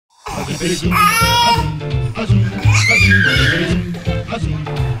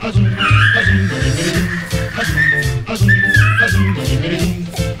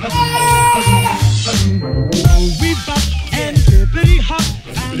We bop and hippity hop.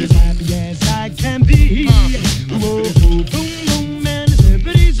 I'm as happy as I can be. Whoa, boom, boom, and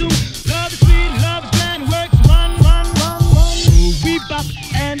hippity zoom. Love is sweet, love is grand, works one. We bop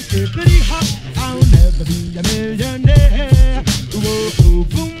and hippity hop. I'll never be a millionaire. Whoa, boom,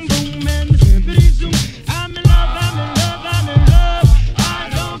 boom, and hippity zoom. I'm in love, I'm in love, I'm in love. I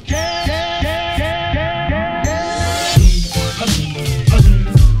don't care.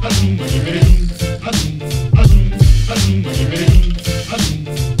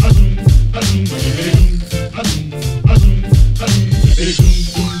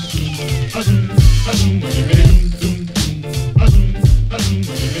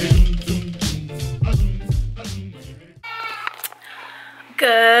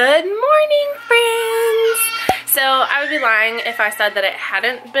 Good morning, friends! So I would be lying if I said that it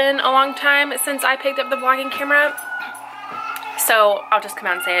hadn't been a long time since I picked up the vlogging camera. So I'll just come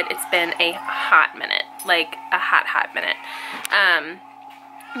out and say it. It's been a hot minute. Like a hot minute.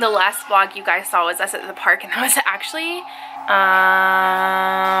 The last vlog you guys saw was us at the park, and that was actually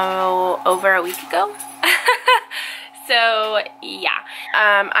over a week ago. So yeah,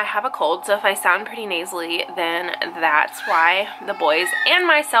 I have a cold, so if I sound pretty nasally, then that's why. The boys and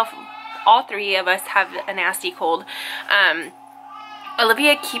myself, all three of us, have a nasty cold.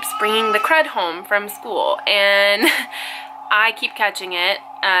 Olivia keeps bringing the crud home from school, and I keep catching it.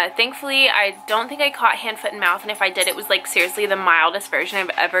 Thankfully, I don't think I caught hand, foot, and mouth, and if I did, it was like seriously the mildest version I've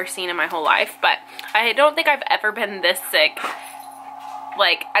ever seen in my whole life. But I don't think I've ever been this sick.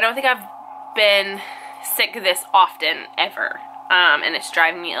 Like, I don't think I've been sick this often ever, and it's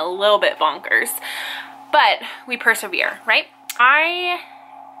driving me a little bit bonkers, but we persevere, right? I,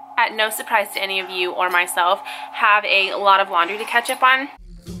 at no surprise to any of you or myself, have a lot of laundry to catch up on.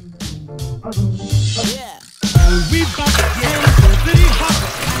 Yeah. We bop and hippity hop.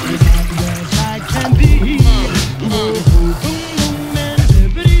 I'm as happy as I can be. Whoa, boom, boom, and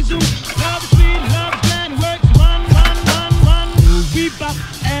hippity zoom. Love is sweet, love is grand, works one. We bop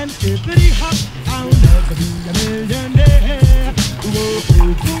and hippity hop. I'll never be a millionaire. Whoa,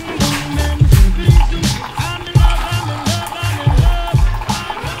 boom, boom, and hippity zoom. I'm in love, I'm in love, I'm in love.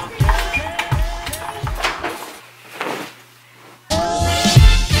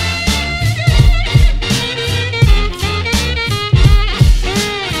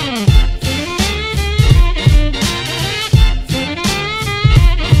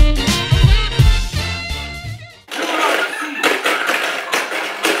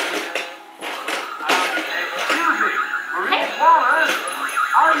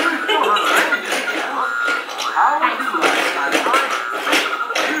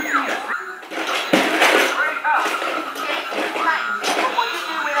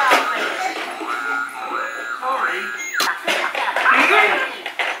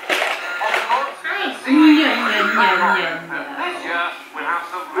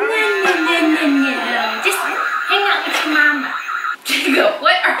 Just hang out with your mama. Jacob,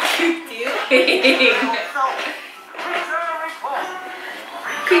 what are you doing?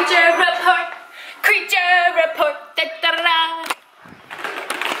 Creature report, creature report, da da da.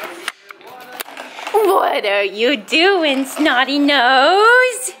 What are you doing, snotty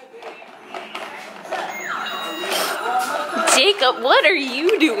nose? Jacob, what are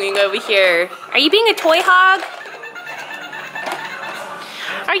you doing over here? Are you being a toy hog?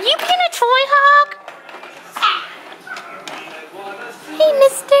 Are you being a toy hog? Hey,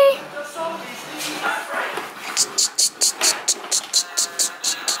 mister.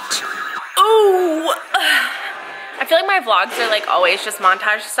 Ooh. I feel like my vlogs are like always just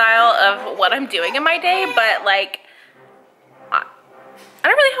montage style of what I'm doing in my day, but like, I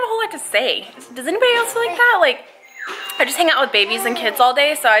don't really have a whole lot to say. Does anybody else feel like that? Like, I just hang out with babies and kids all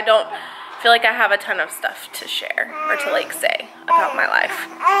day, so I don't feel like I have a ton of stuff to share or to like say about my life.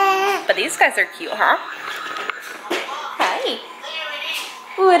 But these guys are cute, huh? Hi.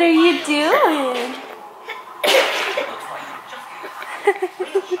 What are you doing?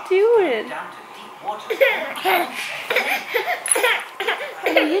 What are you doing?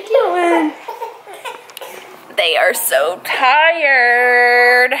 What are you doing? They are so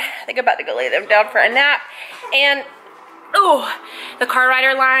tired. I think I'm about to go lay them down for a nap. And oh, the car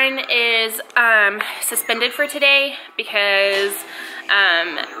rider line is suspended for today because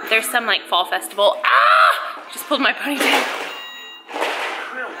there's some like fall festival. Ah! Just pulled my ponytail.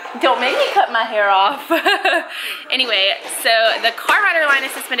 Don't make me cut my hair off. Anyway, so the car rider line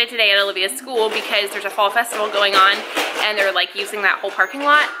is suspended today at Olivia's school because there's a fall festival going on and they're like using that whole parking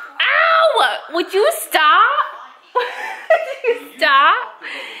lot. Ah! Would you stop? Would you stop?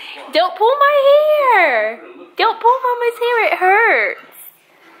 Don't pull my hair. Don't pull Mama's hair. It hurts.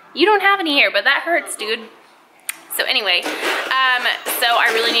 You don't have any hair, but that hurts, dude. So anyway, so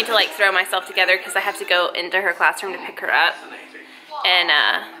I really need to like throw myself together because I have to go into her classroom to pick her up. And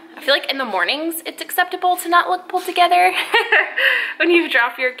I feel like in the mornings it's acceptable to not look pulled together when you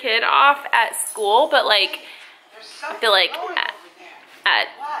drop your kid off at school, but like I feel like at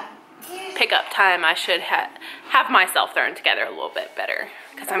pickup time I should have myself thrown together a little bit better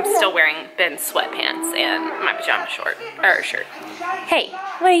because I'm still wearing Ben's sweatpants and my pajama shirt. Hey,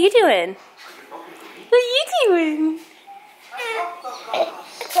 what are you doing? What are you doing?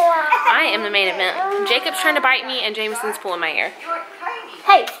 I am the main event. Jacob's trying to bite me and Jameson's pulling my hair.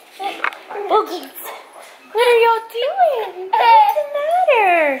 Hey, boogies. What are y'all doing? What's the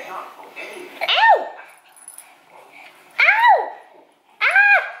matter? Ow! Ow!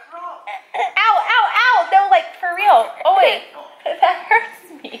 Ah! Ow, ow, ow! No, like for real. Oh wait, that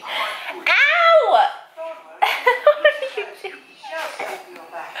hurts me. Ow! What are you doing?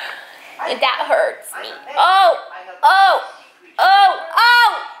 That hurts me. Oh, oh, oh, oh!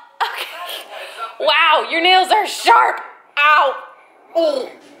 Okay. Wow, your nails are sharp. Ow. Oh,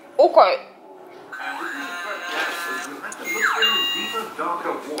 okay.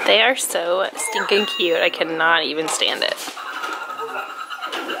 They are so stinking cute. I cannot even stand it.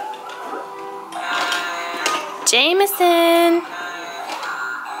 Jameson.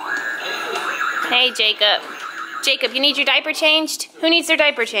 Hey, Jacob. Jacob, you need your diaper changed? Who needs their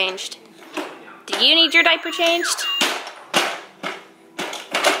diaper changed? Do you need your diaper changed?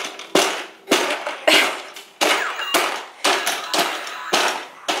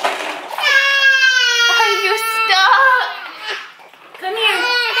 Are you stuck? Come here.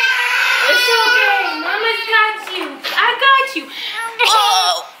 It's okay. Mama's got you. I got you.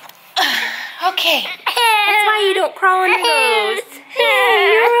 Oh. Okay. That's why you don't crawl under those.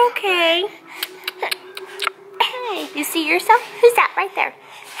 Hey, you're okay. Hey, you see yourself? Who's that right there?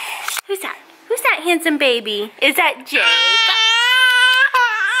 Who's that? Who's that handsome baby? Is that Jake?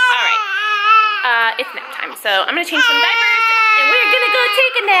 Alright. It's nap time, so I'm gonna change some diapers and we're gonna go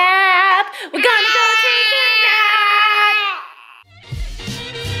take a nap. We're gonna go take a nap.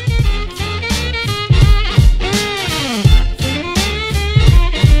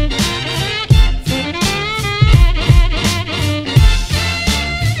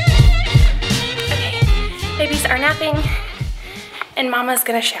 Okay, babies are napping and Mama's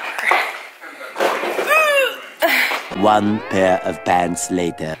gonna shower. One pair of pants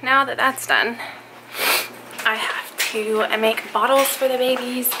later. Now that that's done, I have to make bottles for the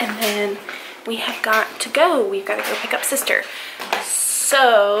babies and then we have got to go. We've got to go pick up sister.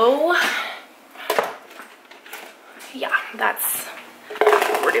 So, yeah, that's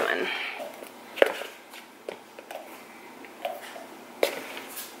what we're doing.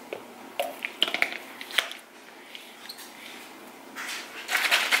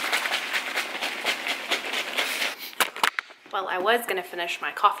 Well, I was gonna finish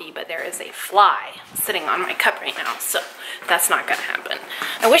my coffee, but there is a fly sitting on my cup right now, so that's not gonna happen.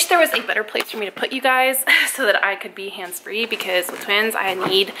 I wish there was a better place for me to put you guys so that I could be hands-free, because with twins, I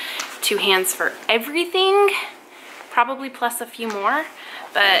need 2 hands for everything, probably plus a few more,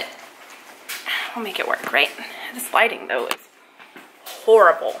 but we'll make it work, right? This lighting, though, is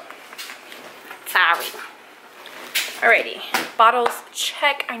horrible. Sorry. Alrighty, bottles,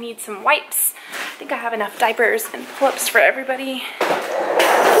 check. I need some wipes. I think I have enough diapers and pull-ups for everybody.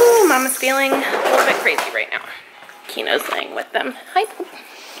 Ooh, Mama's feeling a little bit crazy right now. Kino's laying with them. Hi, Poop.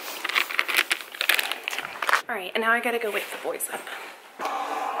 Alright, and now I gotta go wake the boys up.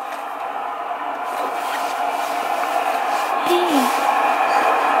 Hey.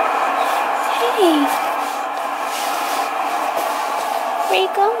 Hey. Where you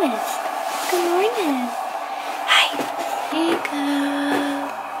going? Good morning. Jacob.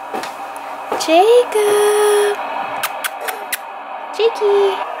 Jacob. Jakey.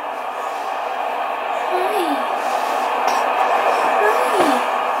 Hi.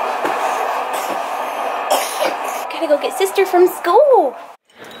 Hi. Gotta go get sister from school.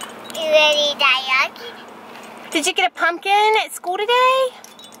 You ready, Diane? Did you get a pumpkin at school today?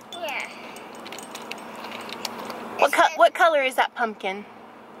 Yeah. What color is that pumpkin?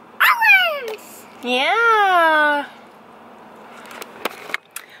 Orange! Yeah.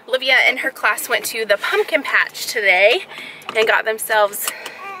 Olivia and her class went to the pumpkin patch today and got themselves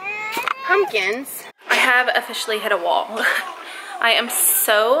pumpkins. I have officially hit a wall. I am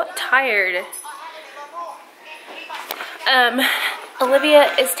so tired.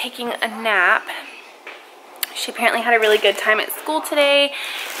 Olivia is taking a nap She apparently had a really good time at school today.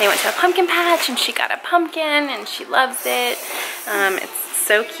 They went to a pumpkin patch and she got a pumpkin and she loves it. It's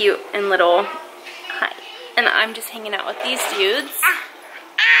so cute and little. Hi. And I'm just hanging out with these dudes.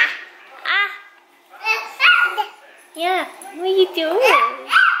 Yeah, what are you doing?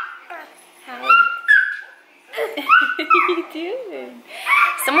 Hi. What are you doing?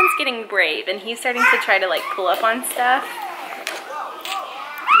 Someone's getting brave and he's starting to try to like pull up on stuff.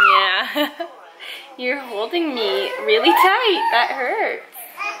 Yeah. You're holding me really tight. That hurts.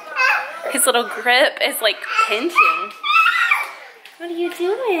 His little grip is like pinching. What are you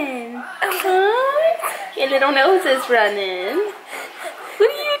doing? Huh? Your little nose is running.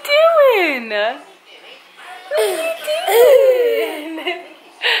 What are you doing? What are you doing?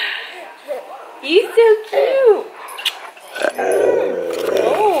 You're so cute.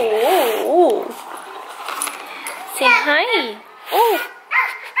 Oh. Say hi. Oh.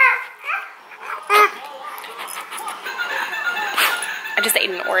 I just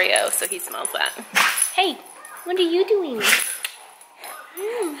ate an Oreo, so he smells that. Hey, what are you doing?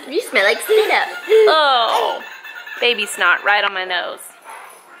 You smell like soda. Oh, baby snot right on my nose.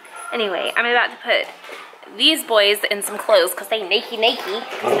 Anyway, I'm about to put these boys in some clothes because they naked,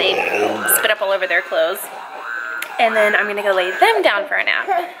 because they spit up all over their clothes. And then I'm gonna go lay them down for a nap.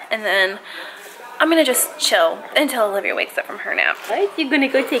 And then I'm gonna just chill until Olivia wakes up from her nap. Are you gonna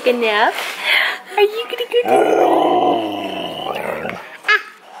go take a nap? Are you gonna go take a nap?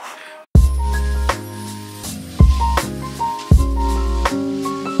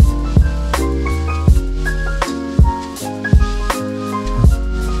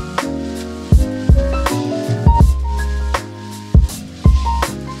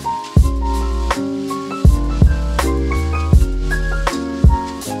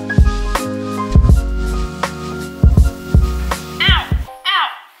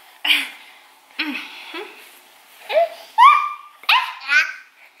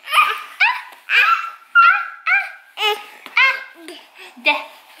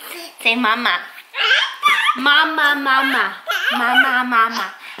 Say mama. Mama, mama. Mama,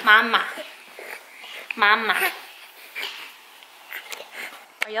 mama. Mama. Mama.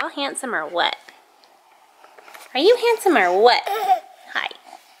 Are y'all handsome or what? Are you handsome or what? Hi.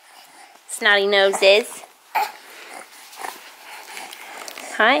 Snotty noses.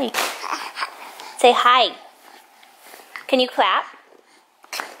 Hi. Say hi. Can you clap?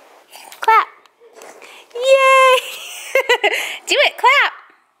 Clap. Yay! Do it, clap.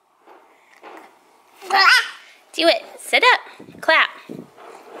 Do it. Sit up. Clap.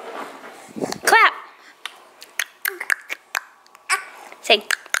 Clap. Say.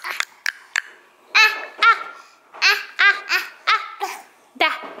 Da.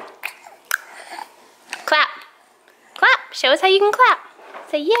 Clap. Clap. Show us how you can clap.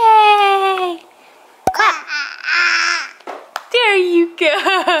 Say yay. Clap. There you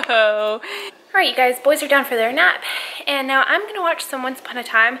go. Alright, you guys, boys are down for their nap. And now I'm going to watch some Once Upon a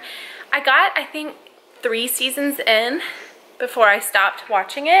Time. I got, I think, 3 seasons in before I stopped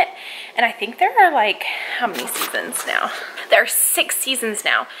watching it. And I think there are like, how many seasons now? There are 6 seasons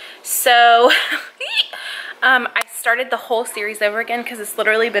now. So, I started the whole series over again because it's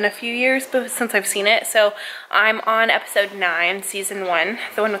literally been a few years since I've seen it. So I'm on episode 9, season 1,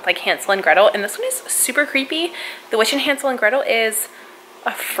 the one with like Hansel and Gretel. And this one is super creepy. The witch in Hansel and Gretel is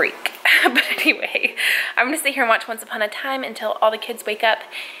a freak. But anyway, I'm gonna sit here and watch Once Upon a Time until all the kids wake up.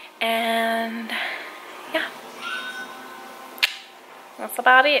 And yeah, that's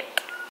about it.